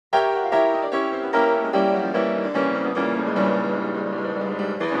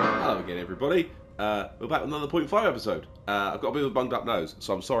everybody. We're back with another 0.5 episode. I've got a bit of a bunged up nose,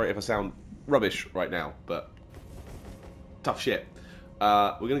 so I'm sorry if I sound rubbish right now, but tough shit.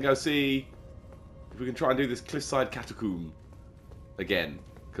 We're going to go see if we can try and do this cliffside catacomb again,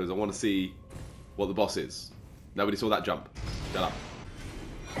 because I want to see what the boss is. Nobody saw that jump. Shut up.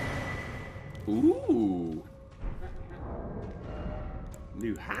 Ooh.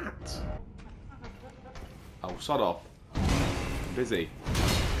 New hat. Oh, sod off. I'm busy.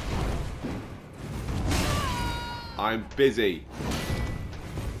 I'm busy.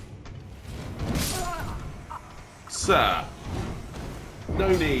 Sir. No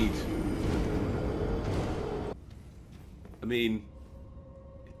need. I mean,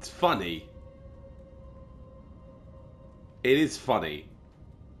 it's funny. It is funny.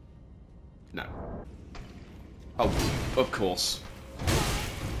 No. Oh, of course.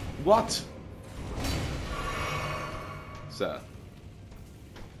 What? Sir.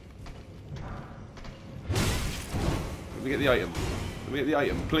 Let me get the item. Let me get the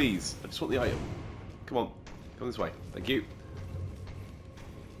item, please. I just want the item. Come on. Come this way. Thank you.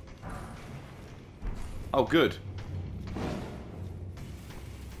 Oh, good.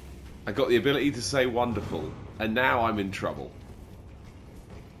 I got the ability to say wonderful, and now I'm in trouble.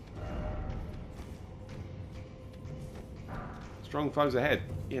 Strong foes ahead.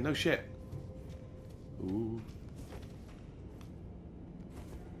 Yeah, no shit. Ooh.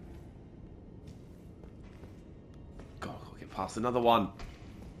 God, I'll get past another one.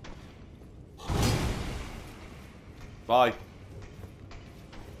 Bye.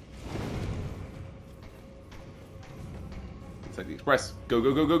 Take the express. Go,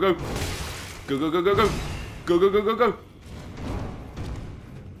 go, go, go, go. Go, go, go, go, go. Go, go, go, go, go.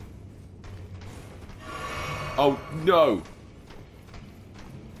 Oh, no.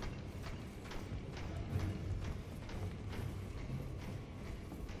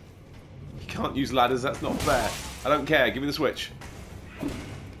 You can't use ladders, that's not fair. I don't care, give me the switch.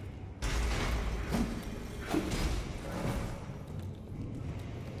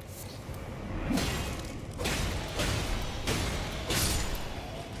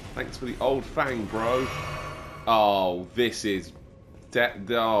 Thanks for the old fang, bro. Oh, this is...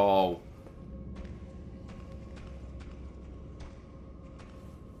 oh.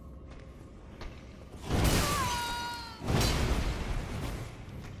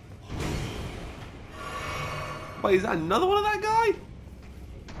 Wait, is that another one of that guy?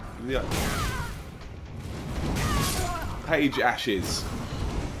 Yeah. Page ashes.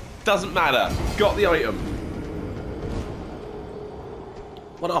 Doesn't matter. Got the item.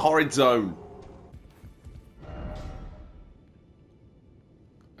 What a horrid zone.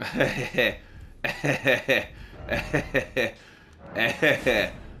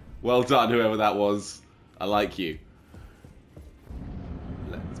 Well done, whoever that was. I like you.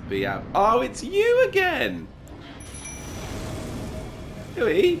 Let's be out. Oh, it's you again.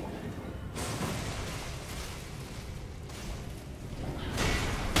 Huey.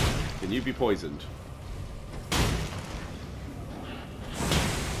 Can you be poisoned?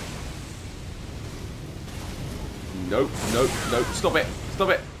 Nope, nope, nope. Stop it. Stop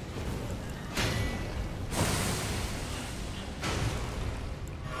it.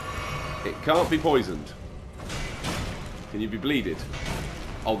 It can't be poisoned. Can you be bleeded?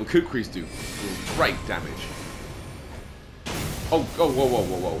 Oh, the kukris do great damage. Oh, oh, whoa, whoa,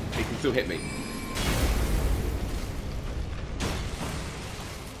 whoa, whoa. It can still hit me.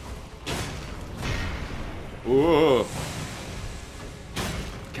 Whoa.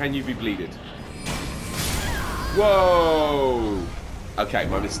 Can you be bleeded? Whoa! Okay,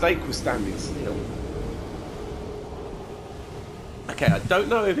 my mistake was standing still. Okay, I don't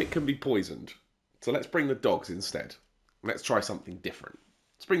know if it can be poisoned. So let's bring the dogs instead. Let's try something different.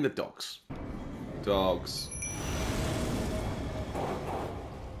 Let's bring the dogs. Dogs.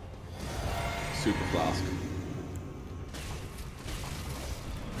 Super flask.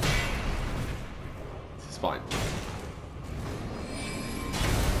 This is fine.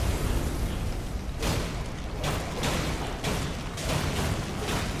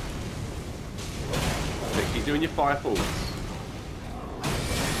 Keep doing your fire forwards.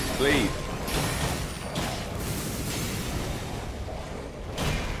 Please.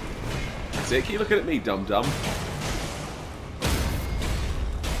 That's it. Keep looking at me, dum-dum.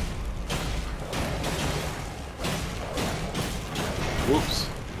 Whoops.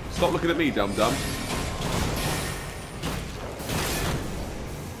 Stop looking at me, dum-dum.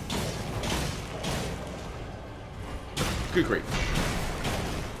 Kukri.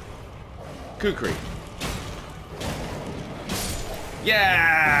 Kukri.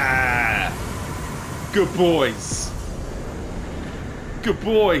 Yeah! Good boys. Good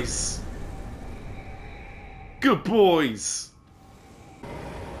boys. Good boys.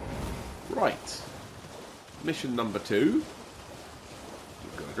 Right. Mission number 2. You've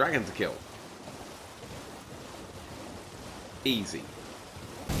got a dragon to kill. Easy.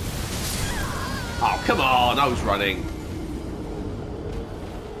 Oh, come on. I was running.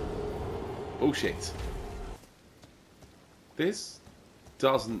 Bullshit. This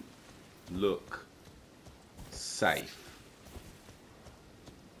doesn't look safe.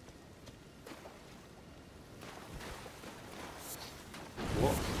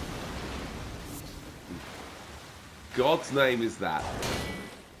 What? God's name is that?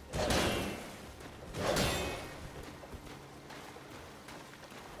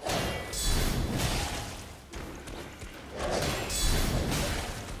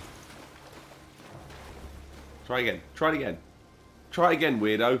 Try again. Try it again. Try again,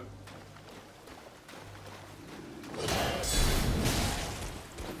 weirdo.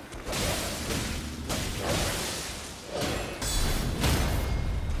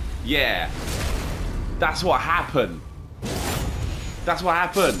 Yeah. That's what happened. That's what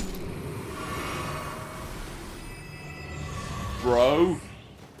happened. Bro.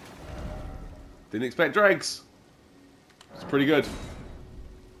 Didn't expect dregs. It's pretty good.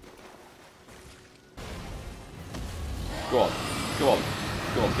 Go on. Go on.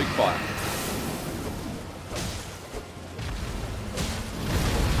 Go on. Big fire.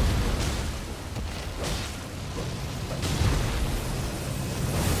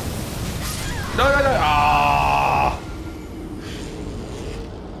 No, no, no. Ah!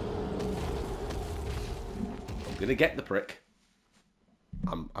 I'm gonna get the prick.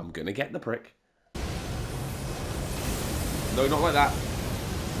 I'm gonna get the prick. No, not like that.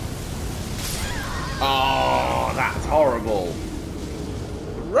 Oh, that's horrible.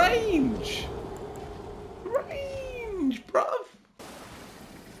 Range! Range, bruv!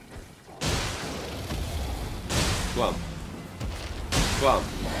 Come on. Come on.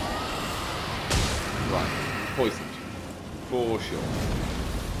 Right. Poisoned. For sure.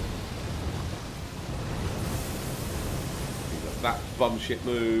 That bum shit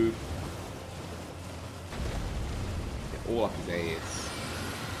move. Get all up his ass.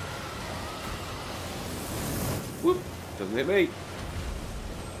 Whoop! Doesn't hit me.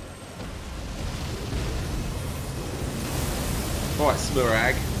 Alright,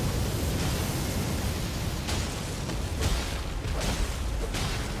 Smough.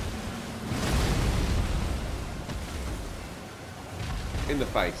 In the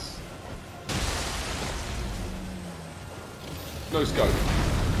face. No scope.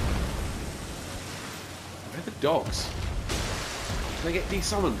 Where are the dogs? Can I get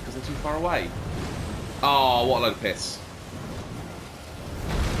desummoned because they're too far away? Oh, what a load of piss.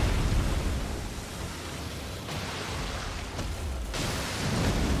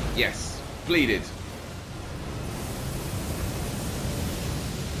 Yes. Bleeded.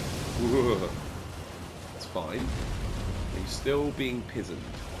 It's fine. Are you still being pizened?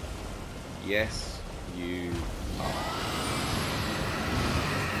 Yes, you are.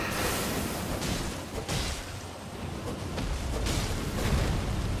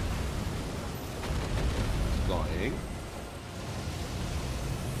 Flying.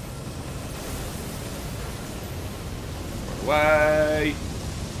 Run away.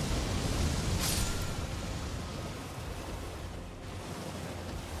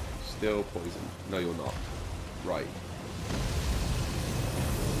 Still poisoned. No, you're not. Right.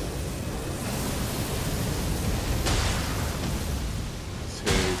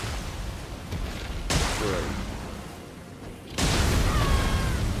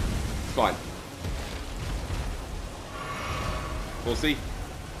 Fine. We'll see.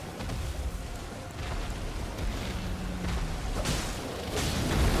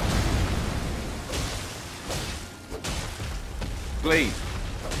 Bleed.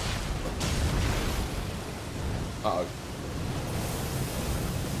 Uh-oh.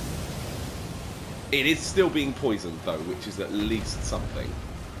 It is still being poisoned, though, which is at least something.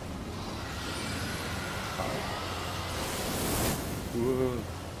 Whoa.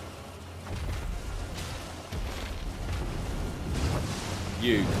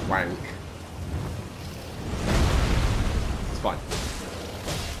 You wank. It's fine.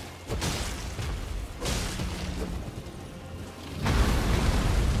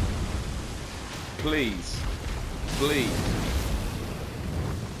 Please. Please.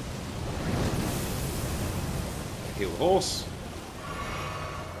 Heal the horse.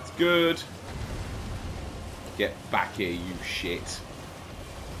 That's good. Get back here, you shit.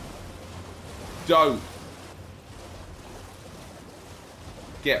 Don't.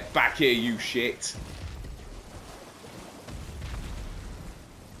 Get back here, you shit.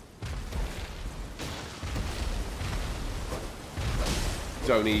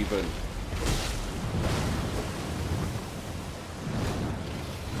 don't even.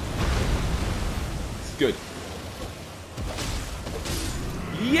 It's good.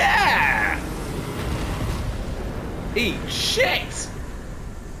 Yeah! Eat shit!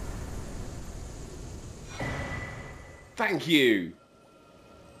 Thank you.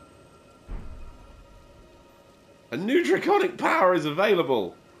 A new draconic power is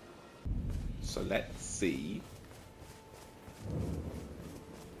available. So let's see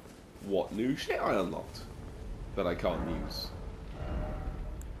what new shit I unlocked that I can't use.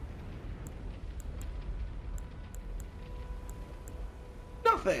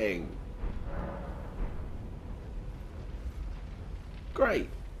 Nothing. Great.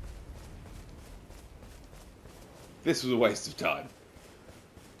 This was a waste of time.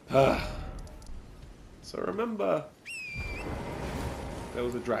 So remember, there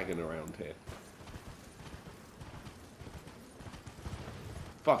was a dragon around here.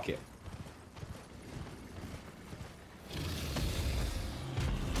 Fuck it.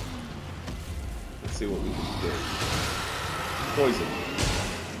 Let's see what we can do. Poison.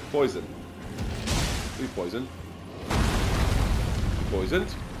 Poison. Who's poisoned? Poisoned?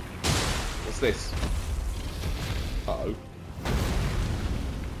 What's this? Uh-oh.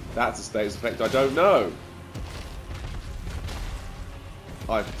 That's a status effect I don't know.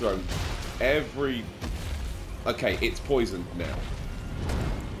 I've thrown every... Okay, it's poisoned now.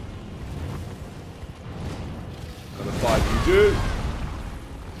 Gonna fight you do.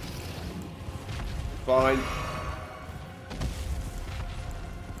 Fine.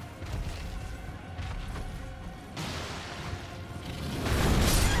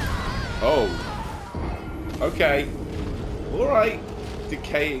 Oh. Okay. Alright.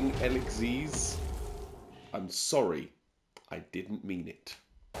 Decaying elixirs. I'm sorry. I didn't mean it.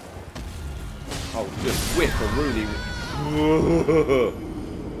 Oh, just whip a Rooney.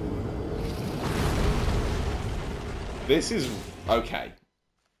 This is... Okay.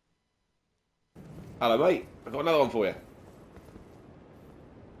 Hello, mate. I've got another one for you.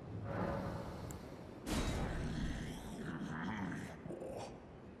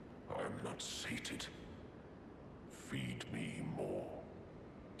 I'm not sated. Feed me more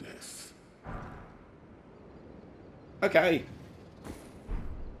death. Okay.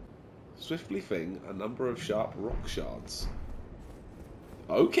 Swiftly fling a number of sharp rock shards.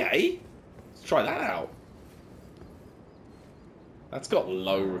 Okay. Let's try that out. That's got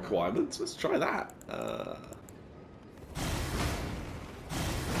low requirements. Let's try that.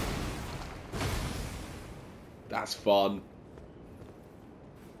 That's fun.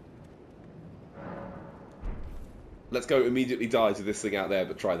 Let's go immediately die to this thing out there,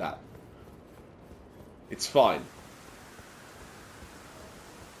 but try that. It's fine.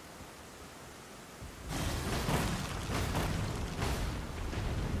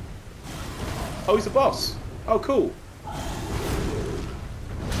 Oh, he's a boss. Oh, cool.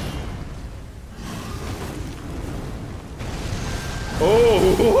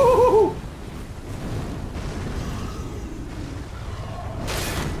 Oh!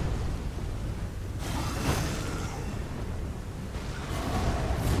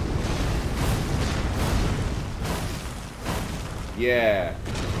 Yeah.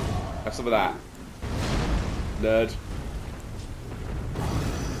 Have some of that. Nerd.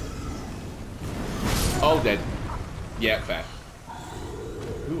 Oh, dead. Yeah, fair.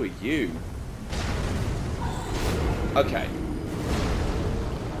 Who are you? Okay.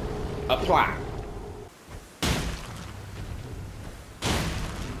 A plan.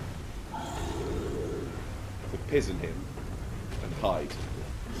 To pizen him and hide.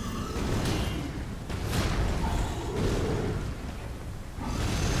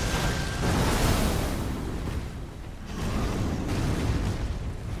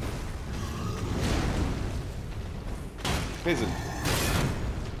 Pizen.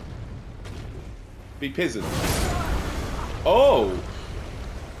 Be pizen. Oh!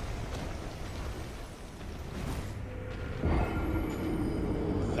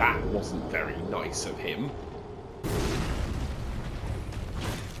 That wasn't very nice of him.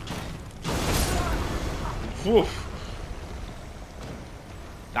 Woof.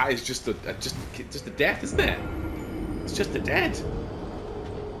 That is just a death, isn't it? It's just a dead.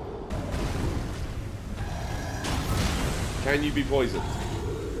 Can you be poisoned?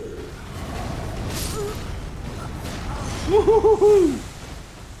 Woohoo!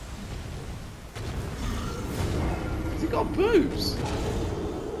 Has he got boobs?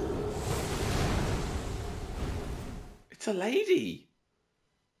 It's a lady.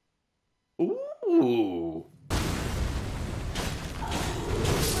 Ooh. Oh,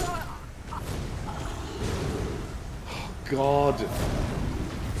 God.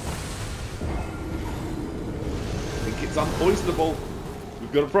 It's unpoisonable.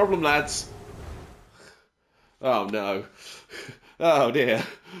 We've got a problem, lads. Oh no. Oh dear.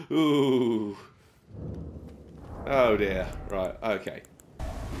 Ooh. Oh dear. Right, okay.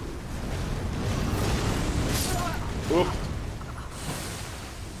 Oof.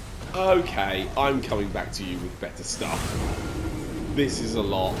 Okay, I'm coming back to you with better stuff. This is a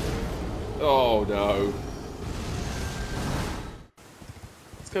lot. Oh no.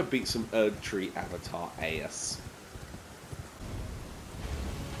 Let's go beat some Erdtree Avatar AS.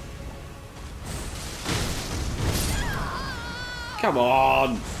 Come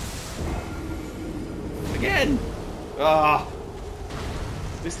on! Again! Ah!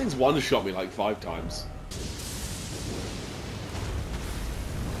 This thing's one-shot me like 5 times.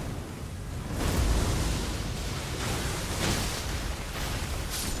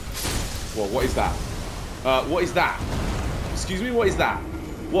 Well, what is that? What is that? Excuse me, what is that?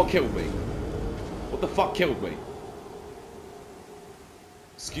 What killed me? What the fuck killed me?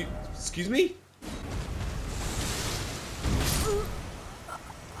 Excuse me?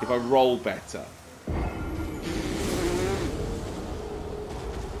 If I roll better. You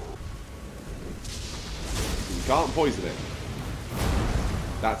can't poison it.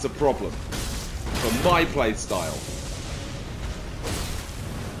 That's a problem. For my playstyle.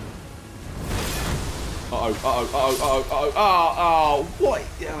 Uh-oh, uh-oh, uh-oh, uh-oh, uh-oh, what?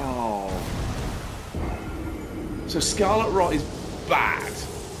 Oh. So Scarlet Rot is bad.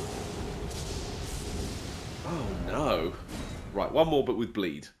 Oh no. Right, one more but with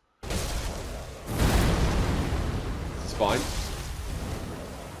bleed. It's fine.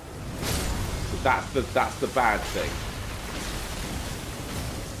 So that's the bad thing.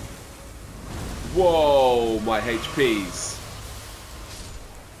 Whoa, my HPs.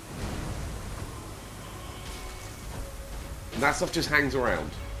 And that stuff just hangs around.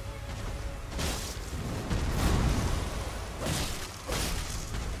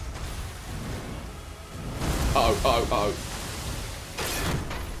 Uh-oh, uh-oh, uh-oh.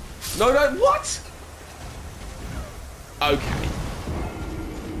 No, no, what? Okay.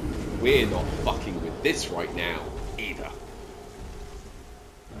 We're not fucking with this right now, either.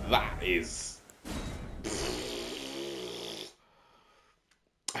 That is...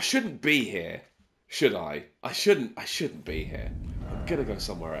 I shouldn't be here, should I? I shouldn't be here. I'm gonna go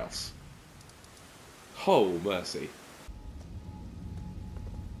somewhere else. Oh, mercy.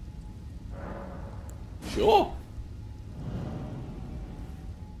 Sure.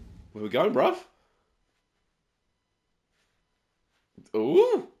 Where we going, bruv?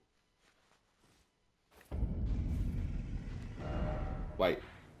 Ooh. Wait.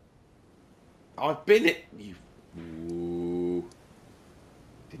 I've been it. You. Ooh.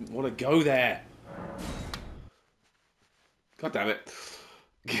 Didn't want to go there. God damn it.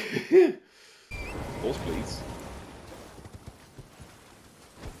 Horse, please.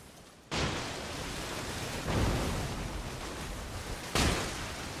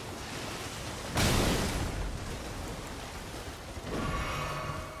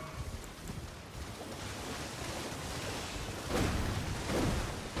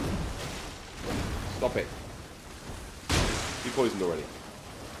 Stop it. Be poisoned already.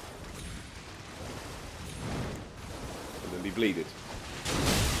 And then be bleeded.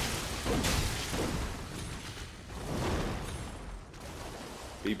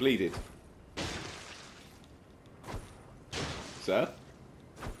 Be bleeded. Sir?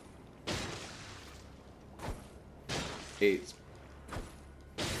 It's...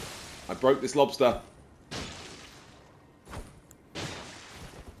 I broke this lobster.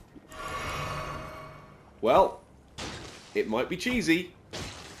 Well, it might be cheesy,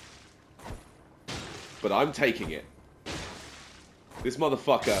 but I'm taking it. This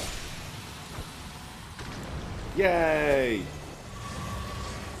motherfucker. Yay!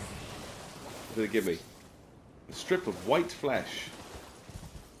 What did it give me? A strip of white flesh.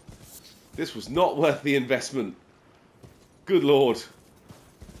 This was not worth the investment. Good lord.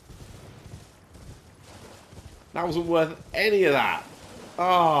 That wasn't worth any of that.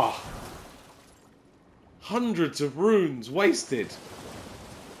 Ah. Oh. Hundreds of runes wasted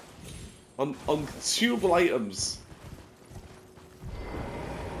on consumable items.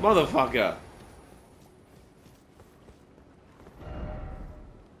 Motherfucker.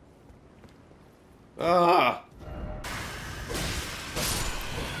 Ah.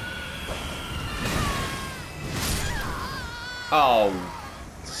 Oh,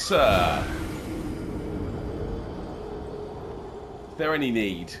 sir. Is there any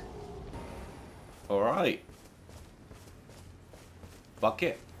need? Alright. Fuck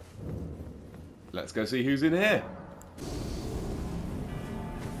it. Let's go see who's in here.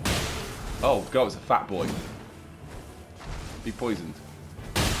 Oh, God, it's a fat boy. Be poisoned.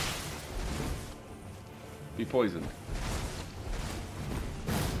 Be poisoned.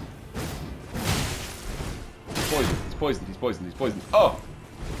 He's poisoned. He's poisoned. He's poisoned. He's poisoned. Oh!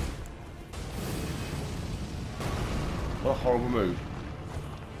 What a horrible move.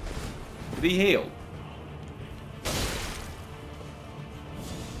 Did he heal?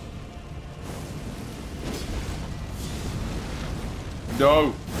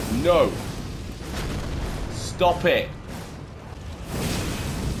 No! No! Stop it!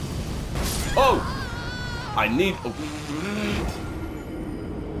 Oh! I need... Oh.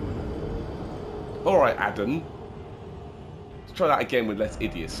 Alright, Adam. Let's try that again with less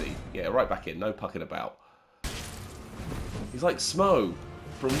idiocy. Yeah, right back in. No pucking about. He's like Smough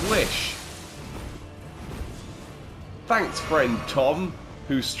from Wish. Thanks, friend Tom,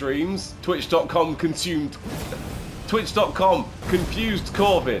 who streams. Twitch.com confused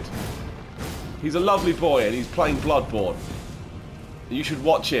Corvid. He's a lovely boy and he's playing Bloodborne. You should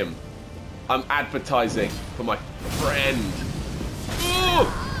watch him. I'm advertising for my friend. Ooh!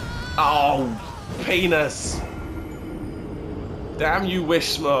 Oh, penis. Damn you,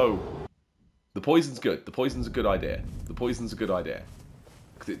 Wish Smough. The poison's good. The poison's a good idea. The poison's a good idea.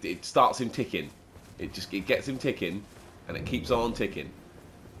 Because it starts him ticking. It gets him ticking, and it keeps on ticking.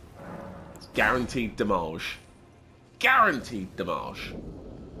 It's guaranteed damage. Guaranteed damage.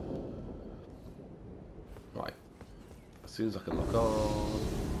 Right. As soon as I can lock on...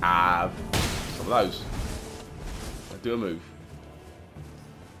 Have some of those. I do a move.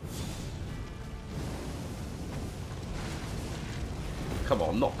 Come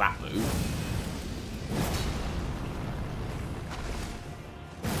on, not that move.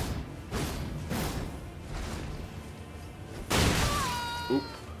 Oop.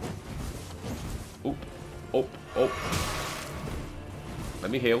 Oop. Oop. Oop.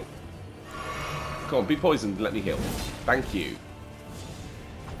 Let me heal. Come on, be poisoned and let me heal. Thank you.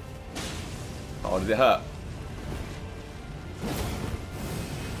 Oh, did it hurt?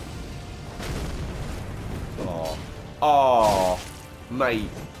 Oh. Oh, mate.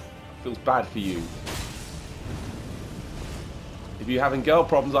 Feels bad for you. If you're having girl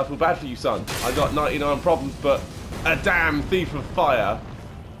problems, I feel bad for you, son. I got 99 problems, but a damn thief of fire.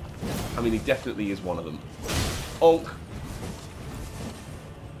 I mean, he definitely is one of them. Onk.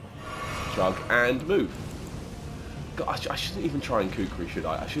 Shrug and move. God, I shouldn't even try and kukri, should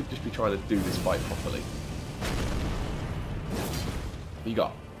I? I should just be trying to do this fight properly. What you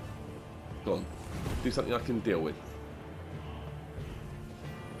got? Go on. Do something I can deal with.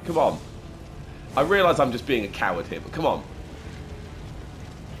 Come on. I realise I'm just being a coward here, but come on.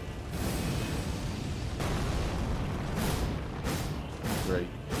 Three,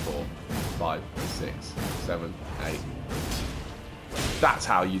 4, 5, 6, 7, 8. That's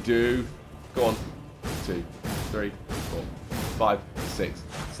how you do. Go on. 2, 3, 4, 5, 6,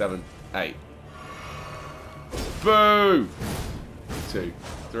 7, 8. Boo! 2,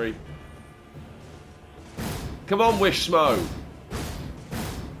 3. Come on, Wish Smough.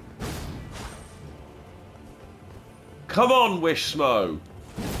 Come on, Wish Smough.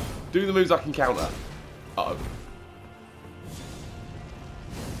 Do the moves I can counter. Uh-oh.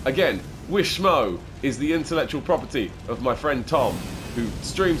 Again, Wish Smough is the intellectual property of my friend Tom, who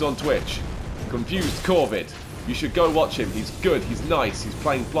streams on Twitch. Confused Corvid. You should go watch him. He's good, he's nice, he's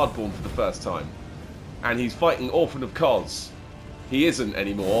playing Bloodborne for the first time. And he's fighting Orphan of Kos. He isn't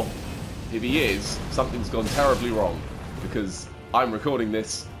anymore. If he is, something's gone terribly wrong. Because I'm recording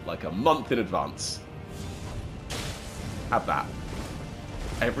this like a month in advance. Have that.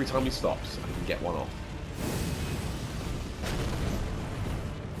 Every time he stops, I can get one off.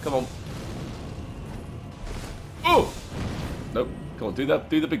 Come on. Oh! Nope. Come on, do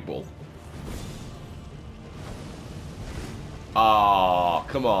the big ball. Ah,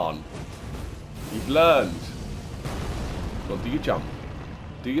 come on. You've learned. Come on, do your jump.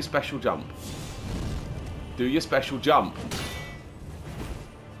 Do your special jump. Do your special jump.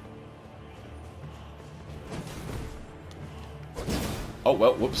 Oh,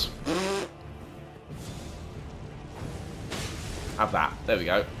 well, whoops. Have that. There we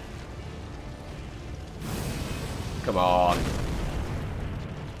go. Come on.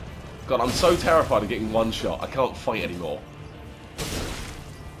 God, I'm so terrified of getting one shot. I can't fight anymore.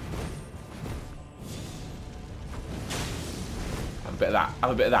 Have a bit of that.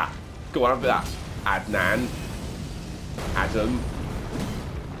 Have a bit of that. Go on, have a bit of that. Adnan. Adam.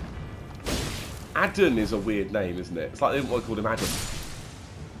 Adam is a weird name, isn't it? It's like they didn't want to call him Adam.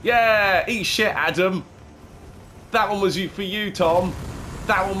 Yeah! Eat shit, Adam! That one was for you, Tom.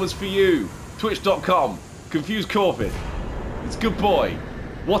 That one was for you. Twitch.com. Confused Corvid. It's good boy.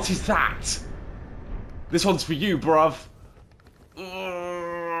 What is that? This one's for you, bruv.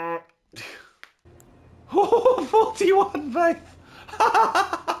 Oh, 41 faith.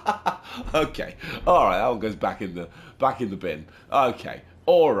 Okay. All right. That one goes back in the bin. Okay.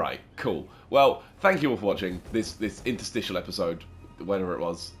 All right. Cool. Well, thank you all for watching this interstitial episode, whatever it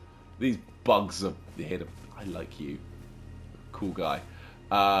was. These bugs are here to. I like you. Cool guy.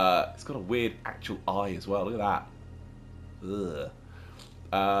 It's got a weird actual eye as well. Look at that.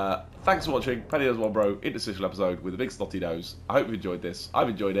 Ugh. Thanks for watching. Penny Does One Bro interstitial episode with a big snotty nose. I hope you enjoyed this. I've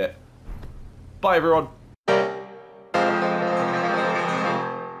enjoyed it. Bye everyone.